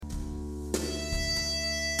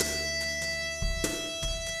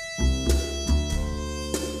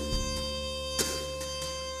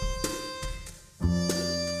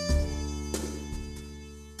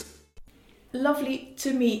Lovely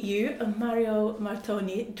to meet you. I'm Mario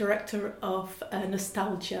Martone, director of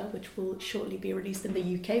Nostalgia, which will shortly be released in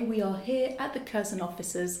the UK. We are here at the Curzon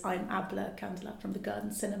offices. I'm Abla Candela from the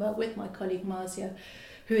Garden Cinema with my colleague Marcia,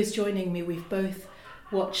 who is joining me. We've both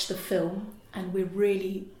watched the film and we're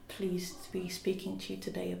really pleased to be speaking to you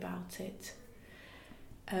today about it.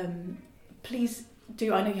 Please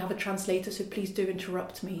do, I know you have a translator, so please do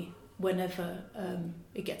interrupt me whenever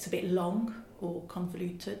it gets a bit long or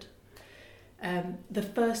convoluted. The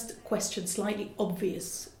first question, slightly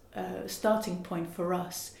obvious starting point for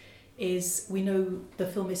us, is we know the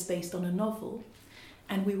film is based on a novel,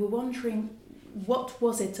 and we were wondering what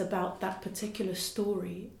was it about that particular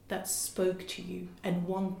story that spoke to you and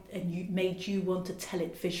made you want to tell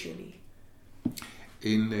it visually?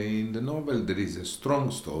 In the novel there is a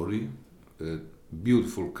strong story,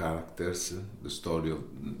 beautiful characters, the story of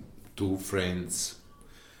two friends,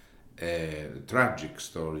 a tragic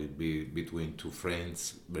story between two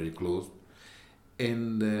friends very close,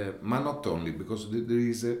 and but not only, because there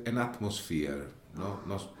is an atmosphere.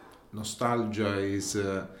 Nostalgia is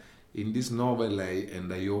in this novel,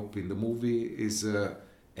 and I hope in the movie, is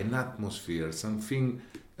an atmosphere, something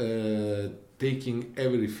taking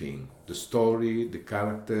everything, the story, the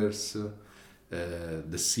characters,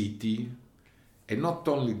 the city, and not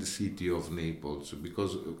only the city of Naples,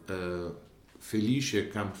 because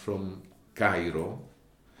Felice comes from Cairo,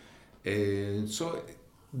 and so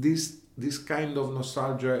this kind of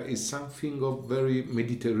nostalgia is something of very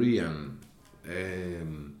Mediterranean.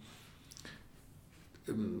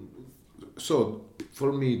 So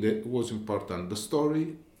for me that was important, the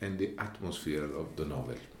story and the atmosphere of the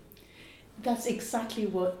novel. That's exactly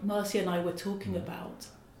what Marcia and I were talking about.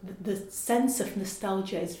 The sense of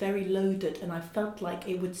nostalgia is very loaded, and I felt like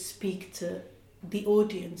it would speak to the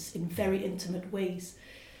audience in very intimate ways.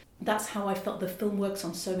 That's how I felt the film works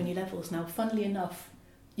on so many levels. Now, funnily enough,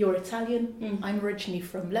 you're Italian, I'm originally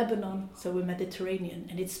from Lebanon, so we're Mediterranean,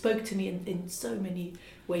 and it spoke to me in so many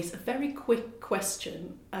ways. A very quick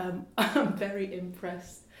question. I'm very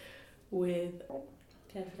impressed with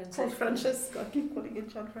Francesco, I keep calling him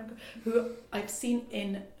Gianfranco, who I've seen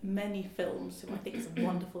in many films, who I think is a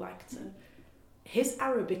wonderful actor. His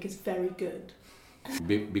Arabic is very good.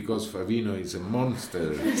 Because Favino is a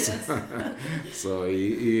monster, so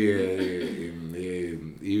he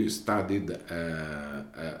studied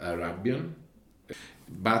Arabian,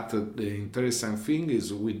 but the interesting thing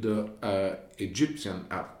is with the Egyptian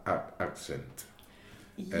accent.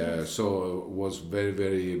 Yes. So was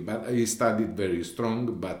very, but he studied very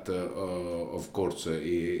strong, but of course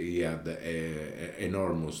he had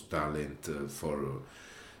enormous talent for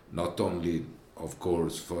not only, of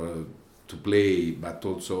course, to play, but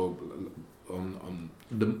also on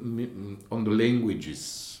the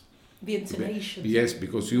languages, the intonation. Yes,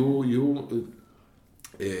 because you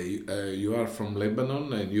are from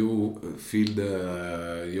Lebanon, and you feel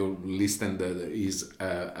you listen his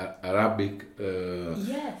Arabic.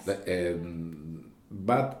 Yes.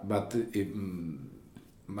 But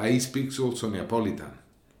he speaks also Neapolitan.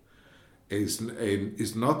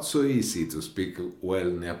 It's not so easy to speak well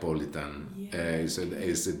Neapolitan. Yes.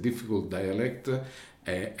 It's a difficult dialect.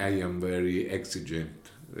 I am very exigent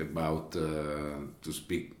about to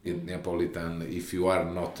speak in Neapolitan if you are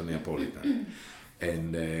not Neapolitan.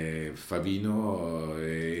 And Favino,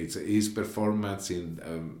 his performance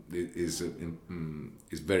is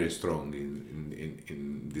very strong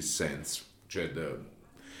in this sense.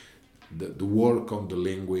 The work on the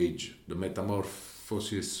language, the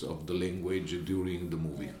metamorphosis of the language during the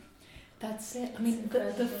movie. That's it. I mean,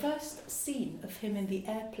 the first scene of him in the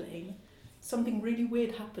airplane, something really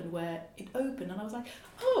weird happened where it opened and I was like,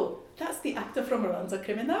 oh, that's the actor from Romanzo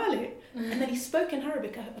Criminale. And then he spoke in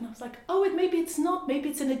Arabic and I was like, oh, maybe it's not. Maybe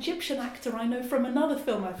it's an Egyptian actor I know from another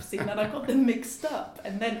film I've seen, and I got them mixed up.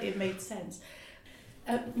 And then it made sense.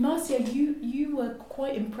 Marcia, you were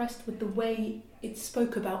quite impressed with the way it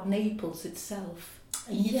spoke about Naples itself.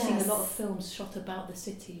 And you've seen a lot of films shot about the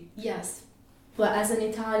city. Yes. Well, as an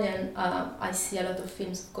Italian, I see a lot of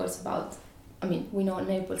films, of course, about... I mean, we know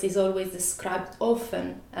Naples is always described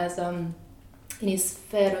often as in its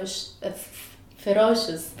ferocious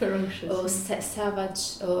or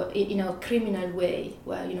savage or in a criminal way,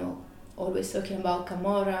 where, always talking about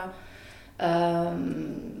Camorra,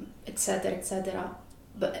 etc., etc.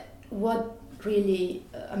 But what really,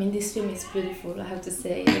 this film is beautiful, I have to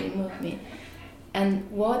say, it really moved me.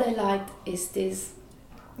 And what I liked is this,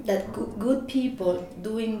 that good people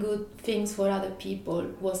doing good things for other people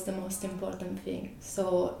was the most important thing.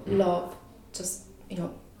 So love, just,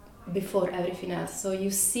 before everything else. So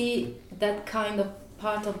you see that kind of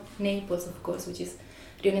part of Naples, of course, which is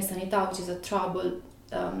Rione Sanità, which is a troubled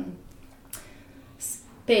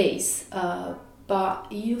space,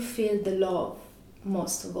 but you feel the love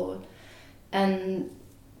most of all. And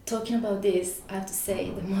talking about this, I have to say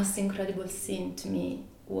the most incredible scene to me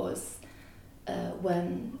was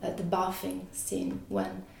when the bathing scene,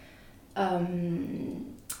 when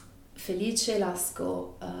Felice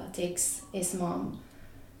Lasco takes his mom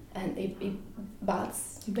and he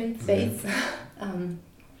bathes. Bathes.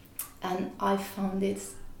 And I found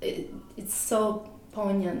it's so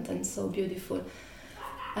poignant and so beautiful.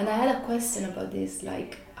 And I had a question about this,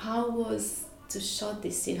 like how was to shot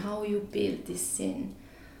this scene, how you built this scene,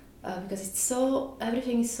 because it's so,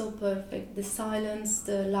 everything is so perfect, the silence,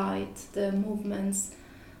 the light, the movements,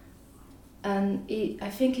 and I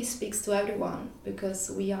think it speaks to everyone, because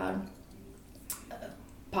we are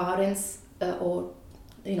parents or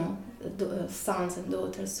sons and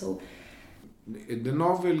daughters, so the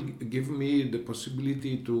novel gave me the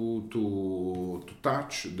possibility to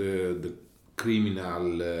touch the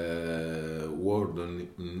criminal world in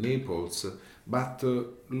Naples, but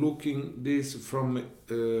looking this from a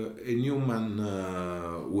human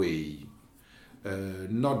way,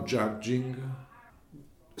 not judging,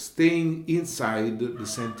 staying inside the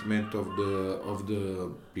sentiment of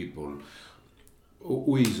the people.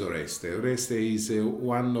 Who is Oreste? Oreste is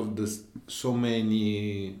one of the so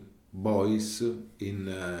many boys in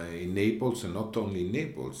Naples, and not only in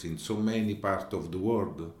Naples, in so many parts of the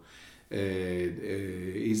world.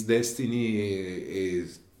 His destiny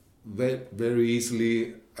is very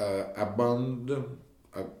easily abandoned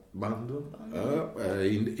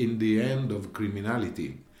in the end of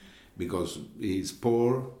criminality, because he's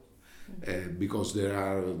poor, because there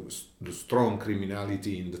are the strong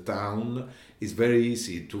criminality in the town. It's very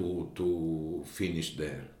easy to finish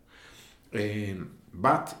there.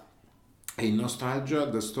 But in Nostalgia,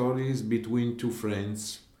 the story is between two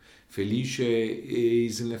friends. Felice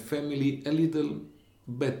is in a family a little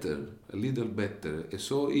better,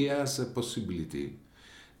 so he has a possibility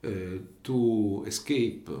to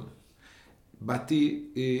escape, but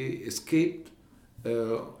he escaped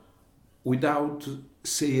without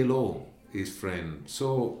say hello his friend,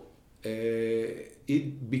 so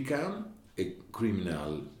it became a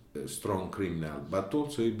criminal, a strong criminal, but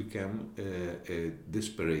also he became a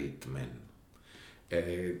desperate man.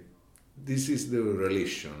 This is the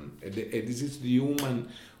relation, this is the human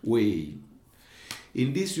way.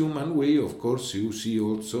 In this human way, of course, you see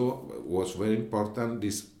also was very important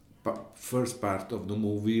this first part of the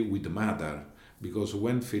movie with the mother, because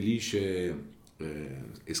when Felice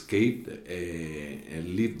escaped and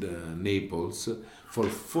lived Naples for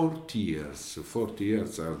 40 years, 40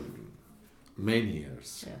 years are many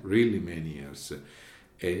years, yeah. Really many years,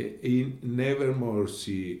 he never more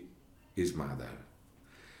see his mother.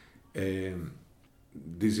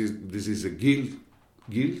 This is a guilt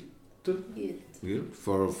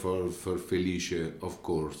for Felice, of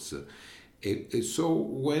course. So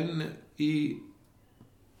when he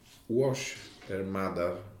washed her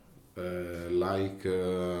mother like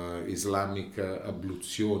Islamic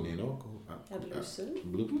abluzioni, no?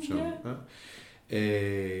 Abluzione.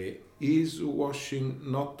 He's washing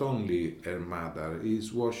not only her mother,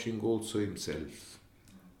 he's washing also himself.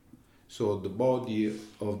 So the body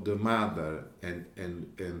of the mother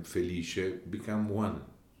and Felice become one.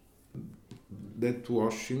 That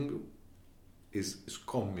washing is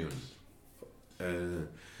commune.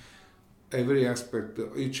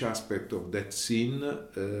 Each aspect of that scene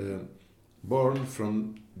born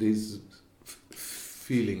from this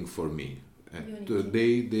feeling for me.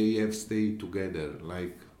 They have stayed together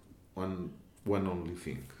like one only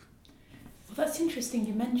thing. Well, that's interesting.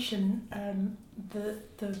 You mentioned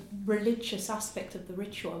the religious aspect of the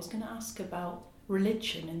ritual. I was going to ask about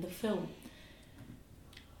religion in the film.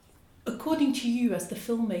 According to you as the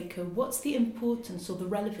filmmaker, what's the importance or the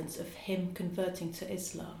relevance of him converting to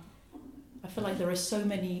Islam? I feel like there are so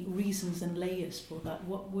many reasons and layers for that.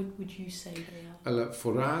 What would you say they are?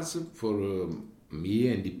 For us, for me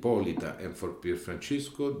and Ippolita and for Pier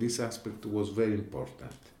Francesco, this aspect was very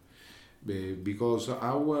important. Because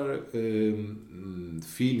our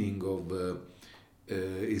feeling of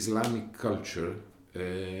Islamic culture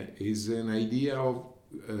is an idea of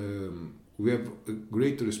we have a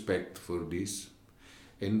great respect for this,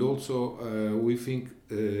 and also we think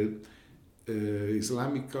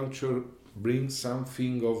Islamic culture brings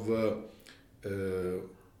something of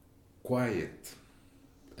quiet,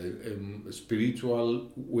 a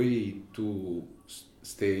spiritual way to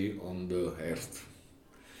stay on the earth.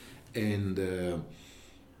 And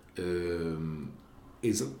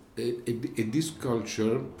is this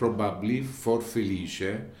culture probably for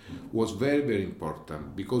Felice was very very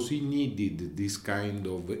important because he needed this kind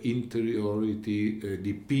of interiority,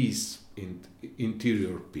 the peace,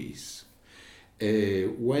 interior peace.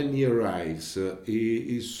 When he arrives,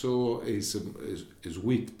 he is a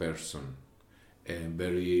sweet person,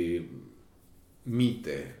 very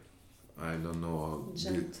mite, I don't know,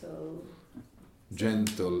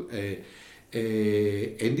 gentle.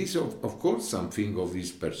 And this, of course, something of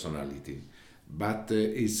his personality, but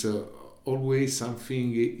it's always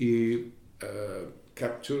something he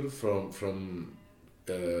captured from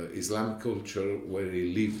Islamic culture where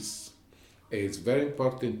he lives. It's very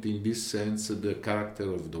important in this sense the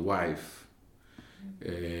character of the wife.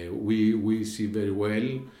 We see very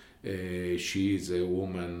well she is a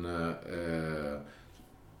woman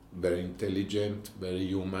very intelligent, very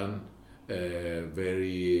human,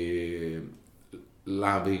 very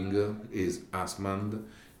loving his husband,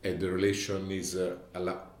 and the relation is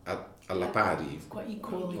alla pari. Quite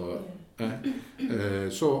equal.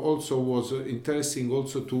 So also was interesting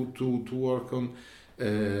also to work on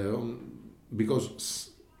because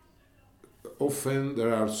often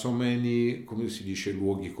there are so many, come si dice,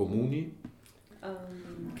 luoghi comuni,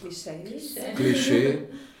 cliché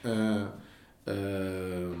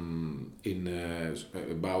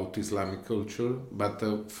about Islamic culture,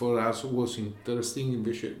 but for us it was interesting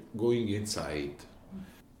invece going inside.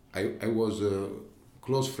 I was a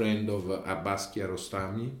close friend of Abbas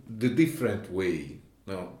Kiarostami. The different way,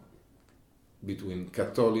 no, between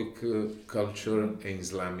Catholic culture and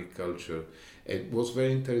Islamic culture. It was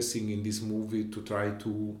very interesting in this movie to try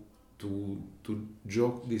to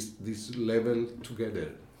joke this level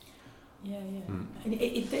together. Yeah. And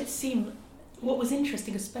it did seem. What was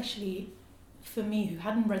interesting, especially for me who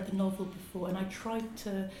hadn't read the novel before, and I tried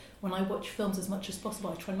to, when I watch films as much as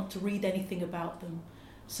possible, I try not to read anything about them,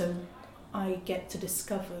 so I get to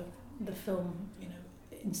discover the film,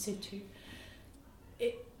 in situ.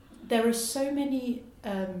 There are so many.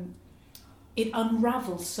 It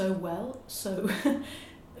unravels so well. So,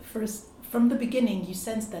 from the beginning, you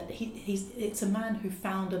sense that it's a man who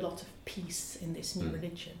found a lot of peace in this new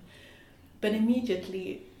religion, but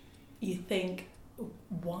immediately you think,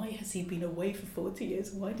 why has he been away for 40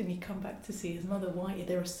 years? Why didn't he come back to see his mother? Why?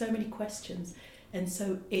 There are so many questions, and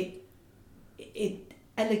so it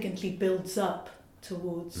elegantly builds up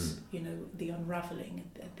towards the unraveling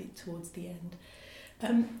towards the end.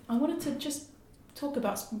 I wanted to just talk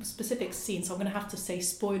about specific scenes. So I'm going to have to say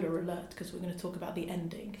spoiler alert because we're going to talk about the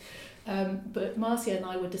ending. But Marcia and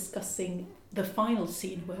I were discussing the final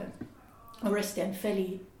scene where Oreste and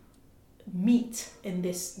Feli meet in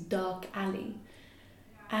this dark alley,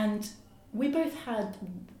 and we both had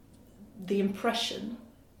the impression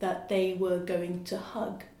that they were going to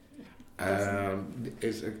hug.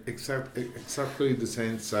 It's exactly the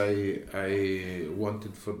sense I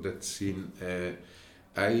wanted for that scene.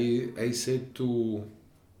 I said to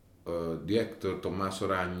the actor Tommaso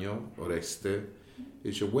Ragno, Oreste,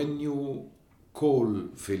 when you call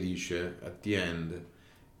Felice at the end,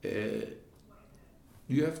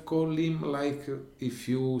 you have called him like if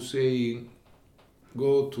you say,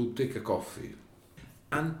 go to take a coffee.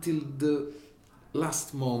 Until the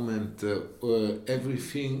last moment,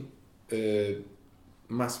 everything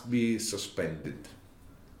must be suspended.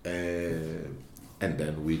 And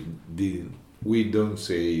then we don't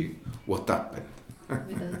say what happened.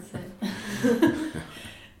 We don't say.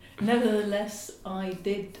 Nevertheless, I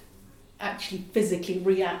did actually physically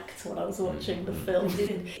react when I was watching the film.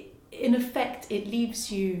 In effect, it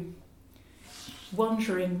leaves you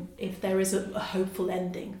wondering if there is a hopeful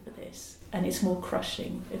ending for this, and it's more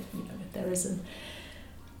crushing if there isn't.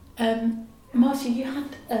 Marcia, you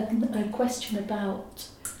had a question about.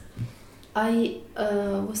 I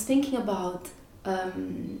was thinking about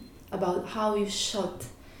how you shot.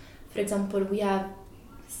 For example, we have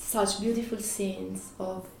such beautiful scenes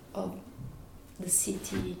of the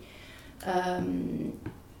city,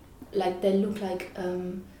 like they look like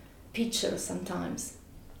pictures sometimes.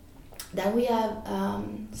 Then we have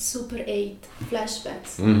Super 8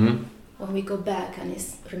 flashbacks when we go back and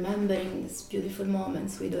is remembering these beautiful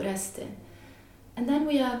moments with Oreste. And then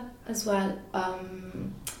we have as well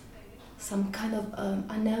some kind of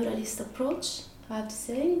a neuralist approach, I have to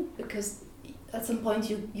say, because at some point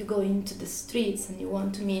you go into the streets and you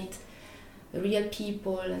want to meet real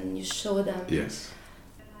people and you show them. Yes.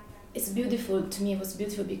 It's beautiful, to me it was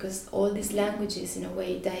beautiful because all these languages in a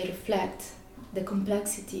way they reflect the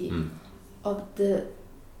complexity of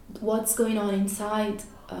what's going on inside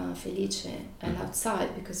Felice and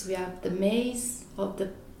outside, because we have the maze of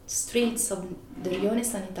the streets of the Rione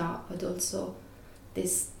Sanità, but also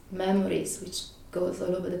these memories which goes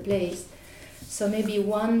all over the place. So maybe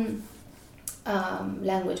one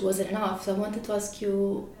language wasn't enough. So I wanted to ask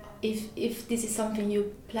you if this is something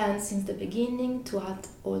you planned since the beginning to add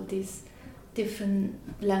all these different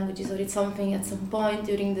languages, or it's something at some point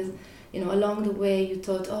during the, along the way you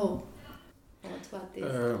thought, oh, I want to add this.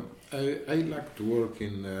 I like to work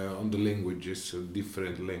on the languages,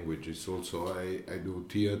 different languages. Also, I do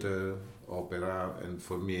theater, opera, and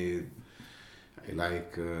for me, I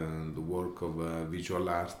like the work of visual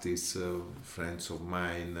artists, friends of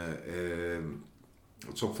mine.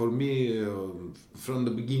 So for me, from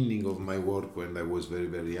the beginning of my work, when I was very,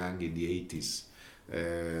 very young in the 80s,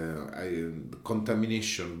 the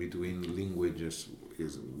contamination between languages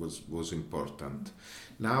was important.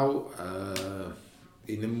 Now,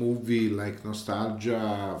 in a movie like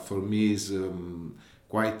Nostalgia, for me is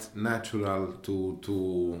quite natural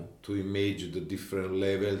to imagine the different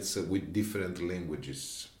levels with different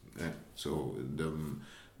languages. So the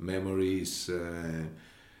memories,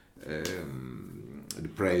 the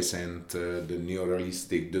present, the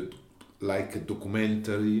neorealistic, like a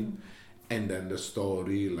documentary, and then the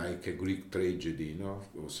story like a Greek tragedy.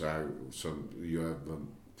 So you have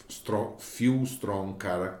few strong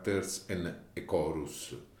characters and a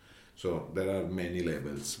chorus. So there are many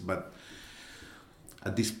levels, but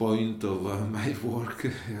at this point of my work,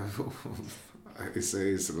 it's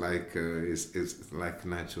like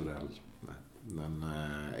natural.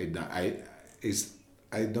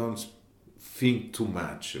 I don't think too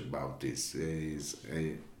much about this.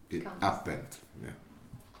 It happened. Yeah.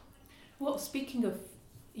 Well, speaking of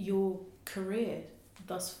your career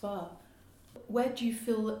thus far, where do you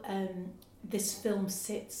feel this film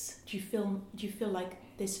sits? Do you feel like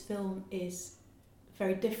this film is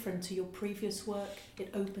very different to your previous work?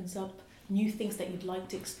 It opens up new things that you'd like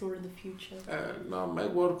to explore in the future? No, my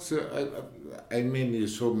works, I mean,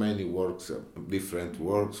 so many works, different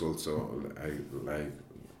works also,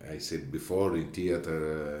 I said before, in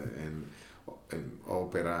theater and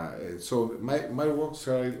opera. So my works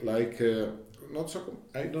are like, not so,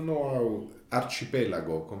 I don't know how,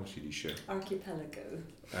 archipelago, come si dice? Archipelago.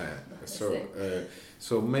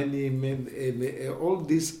 So many, all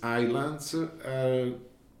these islands are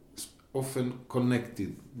often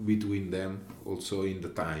connected between them, also in the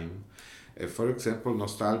time. For example,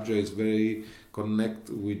 Nostalgia is very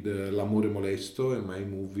connected with L'amore molesto, my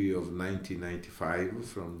movie of 1995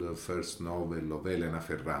 from the first novel of Elena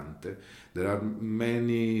Ferrante. There are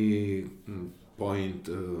many points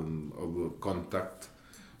of contact.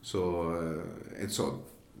 So and so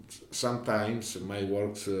sometimes my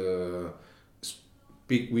works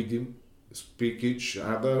speak each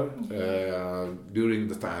other during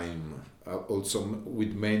the time, also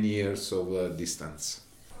with many years of distance.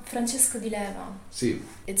 Francesco Di Leva. Sì.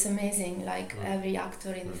 It's amazing, like every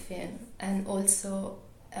actor in the film, and also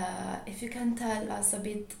if you can tell us a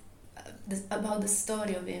bit about the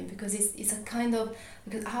story of him, because it's a kind of,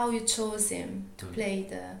 because how you chose him to play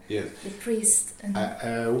the priest. And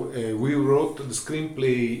we wrote the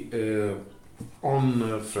screenplay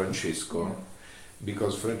on Francesco,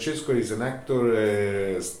 because Francesco is an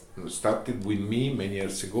actor started with me many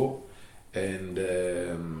years ago, and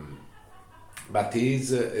but he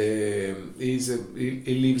lives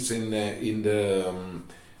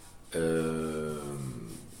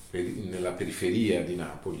nella periferia di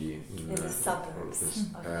Napoli, in the suburbs.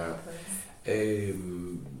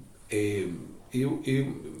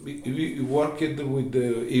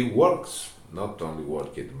 He works, not only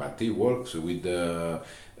worked, but he works with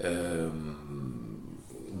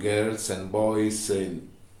girls and boys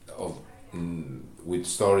with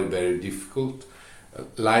story very difficult,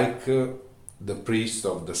 like the priest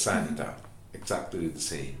of the Sanita, exactly the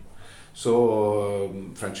same. So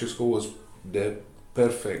Francesco was the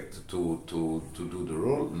perfect to do the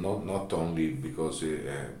role, not only because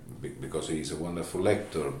he is a wonderful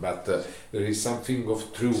actor, but there is something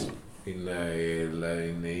of truth in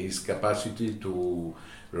his capacity to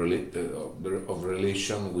relate of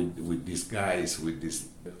relation with these guys, with this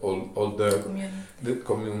all the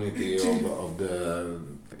community of the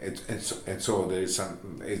and so there is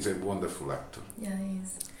it's a wonderful actor. Yeah, he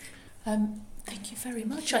is. Thank you very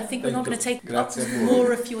much. I think we're not going to take up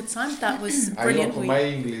more of your time. That was brilliant. I love my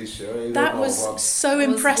English. That was so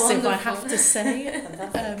impressive, I have to say.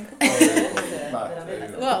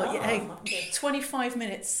 Well, hey, 25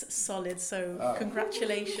 minutes solid, so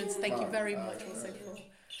congratulations. Thank you very much also for helping.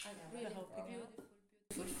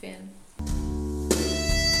 Beautiful film.